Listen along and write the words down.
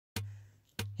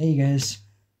Hey guys,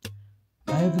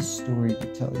 I have a story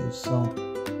to tell you. So,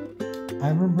 I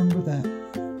remember that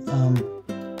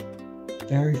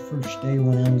very first day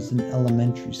when I was in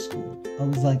elementary school. I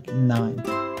was like 9,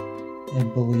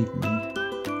 and believe me,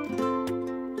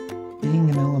 being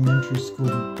in elementary school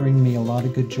would bring me a lot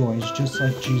of good joys, just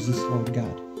like Jesus, Lord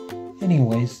God.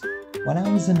 Anyways, when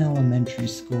I was in elementary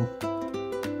school,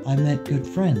 I met good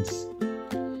friends.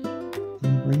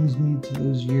 It brings me to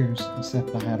those years,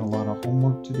 except I had a lot of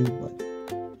homework to do, but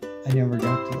I never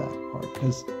got to that part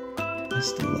because I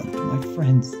still loved my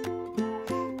friends.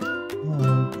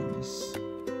 Oh goodness,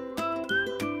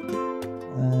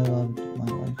 I loved my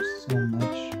life so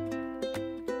much.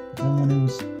 Then when it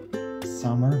was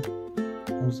summer,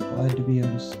 I was glad to be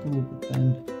out of school, but then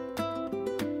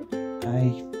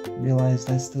I realized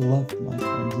I still loved my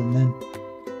friends. And then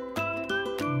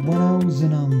when I was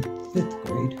in 5th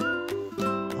grade,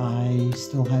 I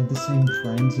still had the same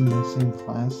friends in the same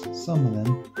class. Some of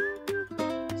them,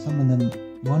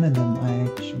 one of them,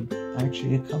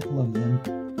 actually a couple of them,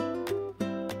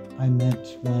 I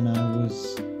met when I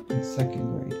was in 2nd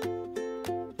grade.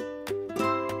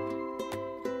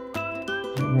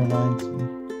 It reminds me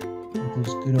of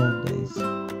those good old days.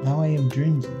 Now I have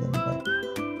dreams of them, but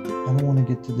I don't want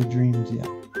to get to the dreams yet.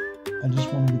 I just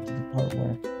want to get to the part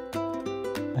where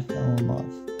I fell in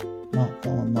love. Not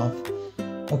fell in love.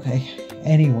 Okay,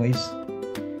 anyways,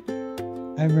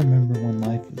 I remember when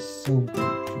life was so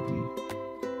great for me.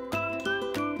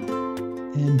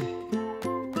 And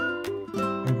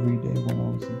every day when I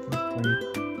was in 5th grade,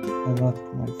 I loved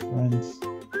my friends.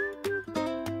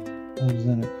 I was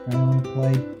in a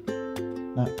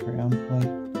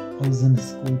I was in a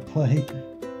school play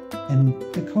in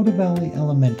Dakota Valley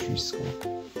Elementary School.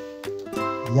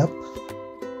 Yep.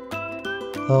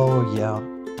 Oh yeah.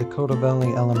 Dakota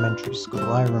Valley Elementary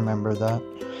School, I remember that.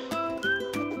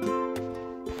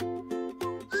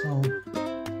 So,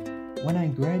 when I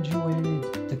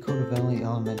graduated Dakota Valley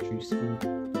Elementary School,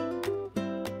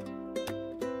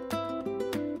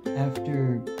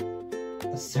 after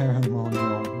a ceremony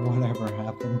or whatever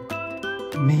happened,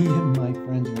 me and my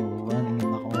friends were running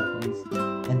in the hallways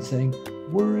and saying,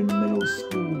 "We're in middle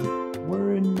school!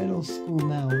 We're in middle school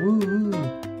now!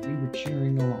 Woohoo!" We were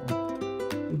cheering along.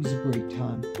 It was a great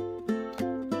time.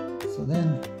 So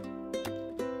then,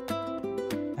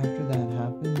 after that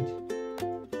happened,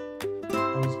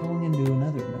 I was going into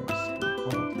another middle school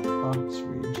called Fox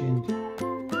Ridge, and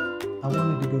I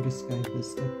wanted to go to Sky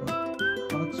Vista, but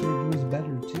Fox Ridge was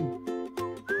better too.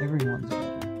 Everyone's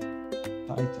better.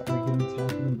 Fights, arguments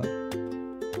happen, but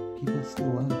people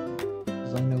still love me,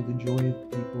 because I know the joy of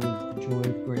people is the joy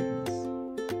of greatness.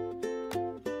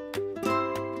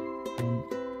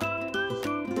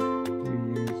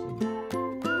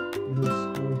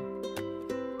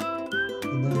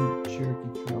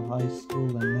 High school,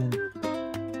 and then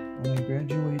when I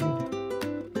graduated,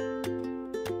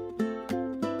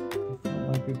 I felt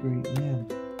like a great man.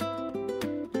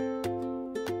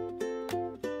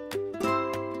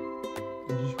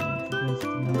 I just want you guys to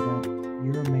know that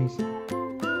you're amazing.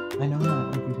 I know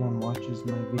not everyone watches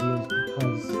my videos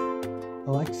because,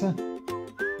 Alexa,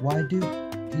 why do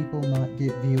people not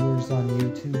get viewers on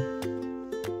YouTube?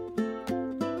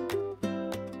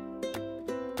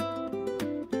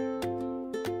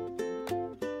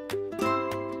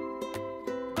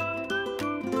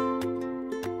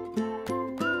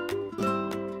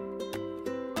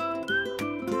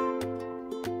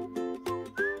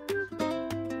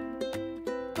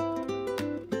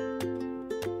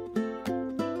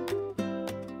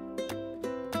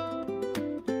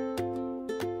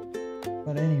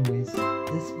 But anyways,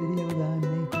 this video that I'm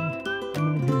making, I'm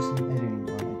going to do some editing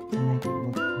on it to make it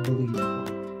look believable.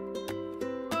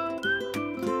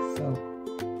 So,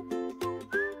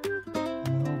 I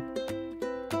hope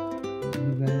that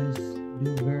you guys do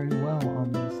very well on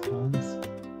these times.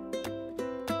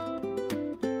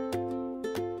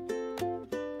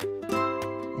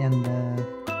 And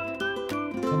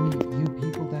some of you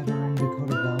people that are in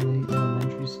Dakota Valley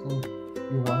Elementary School,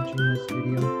 you're watching this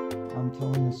video, I'm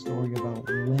telling a story about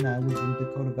when I was in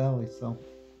Dakota Valley, so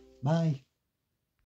bye.